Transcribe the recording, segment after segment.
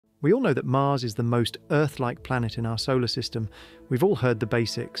We all know that Mars is the most Earth-like planet in our solar system. We've all heard the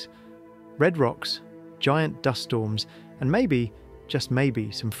basics. Red rocks, giant dust storms, and maybe, just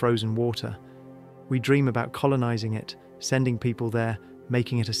maybe, some frozen water. We dream about colonizing it, sending people there,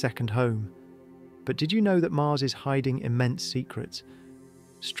 making it a second home. But did you know that Mars is hiding immense secrets?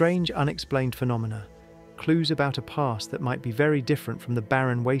 Strange, unexplained phenomena, clues about a past that might be very different from the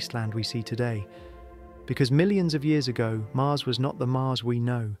barren wasteland we see today. Because millions of years ago, Mars was not the Mars we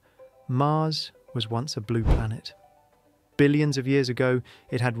know. Mars was once a blue planet. Billions of years ago,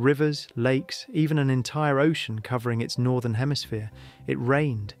 it had rivers, lakes, even an entire ocean covering its northern hemisphere. It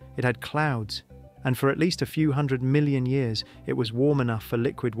rained, it had clouds, and for at least a few 100 million years, it was warm enough for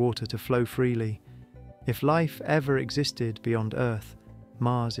liquid water to flow freely. If life ever existed beyond Earth,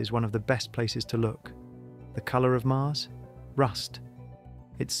 Mars is one of the best places to look. The color of Mars? Rust.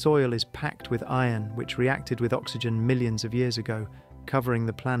 Its soil is packed with iron, which reacted with oxygen millions of years ago, covering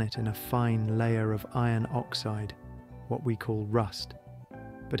the planet in a fine layer of iron oxide, what we call rust.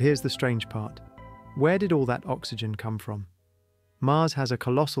 But here's the strange part. Where did all that oxygen come from? Mars has a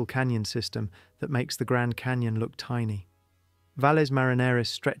colossal canyon system that makes the Grand Canyon look tiny. Valles Marineris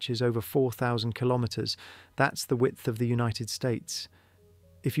stretches over 4,000 kilometers. That's the width of the United States.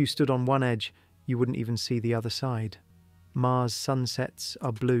 If you stood on one edge, you wouldn't even see the other side. Mars' sunsets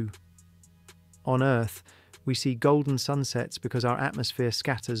are blue. On Earth, we see golden sunsets because our atmosphere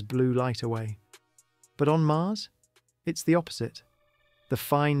scatters blue light away. But on Mars, it's the opposite. The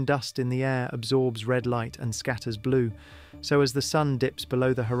fine dust in the air absorbs red light and scatters blue, so as the sun dips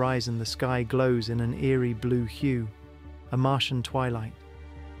below the horizon, the sky glows in an eerie blue hue, a Martian twilight.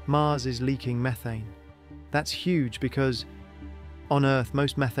 Mars is leaking methane. That's huge because on Earth,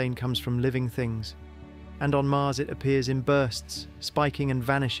 most methane comes from living things, and on Mars it appears in bursts, spiking and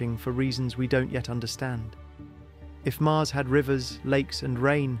vanishing for reasons we don't yet understand. If Mars had rivers, lakes and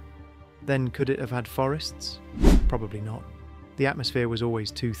rain, then could it have had forests? Probably not. The atmosphere was always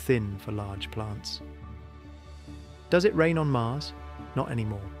too thin for large plants. Does it rain on Mars? Not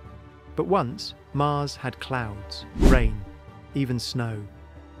anymore. But once, Mars had clouds, rain, even snow.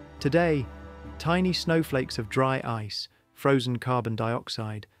 Today, tiny snowflakes of dry ice, frozen carbon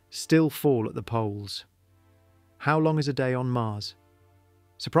dioxide, still fall at the poles. How long is a day on Mars?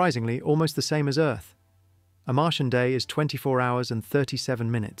 Surprisingly, almost the same as Earth. A Martian day is 24 hours and 37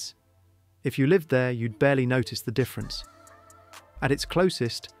 minutes. If you lived there, you'd barely notice the difference. At its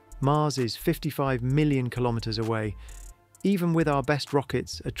closest, Mars is 55 million kilometers away. Even with our best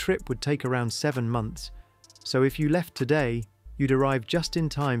rockets, a trip would take around 7 months. So if you left today, you'd arrive just in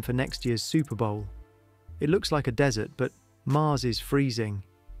time for next year's Super Bowl. It looks like a desert, but Mars is freezing.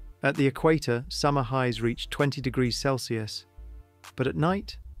 At the equator, summer highs reach 20 degrees Celsius. But at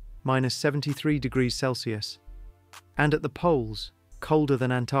night, minus 73 degrees Celsius. And at the poles, colder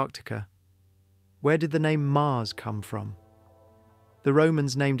than Antarctica. Where did the name Mars come from? The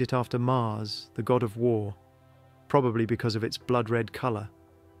Romans named it after Mars, the god of war, probably because of its blood-red colour.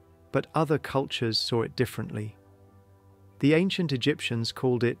 But other cultures saw it differently. The ancient Egyptians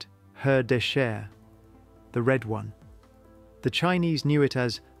called it Her Desher, the red one. The Chinese knew it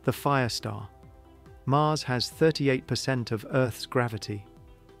as the fire star. Mars has 38% of Earth's gravity.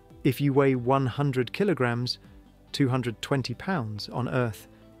 If you weigh 100 kilograms, 220 pounds on Earth,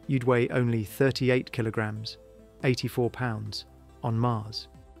 you'd weigh only 38 kilograms, 84 pounds, on Mars.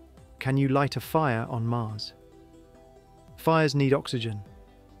 Can you light a fire on Mars? Fires need oxygen,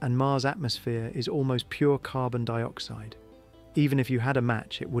 and Mars' atmosphere is almost pure carbon dioxide. Even if you had a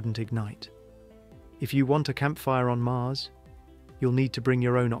match, it wouldn't ignite. If you want a campfire on Mars, you'll need to bring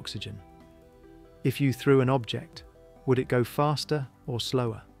your own oxygen. If you threw an object, would it go faster or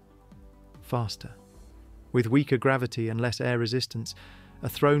slower? Faster. With weaker gravity and less air resistance, a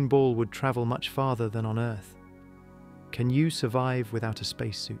thrown ball would travel much farther than on Earth. Can you survive without a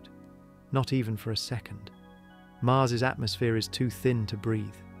spacesuit? Not even for a second. Mars's atmosphere is too thin to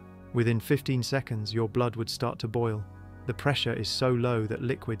breathe. Within 15 seconds, your blood would start to boil. The pressure is so low that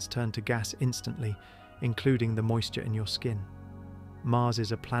liquids turn to gas instantly, including the moisture in your skin. Mars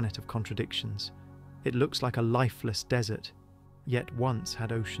is a planet of contradictions. It looks like a lifeless desert, yet once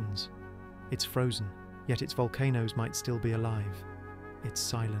had oceans. It's frozen, yet its volcanoes might still be alive. It's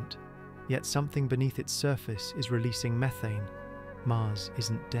silent, yet something beneath its surface is releasing methane. Mars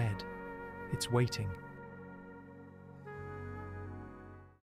isn't dead. It's waiting.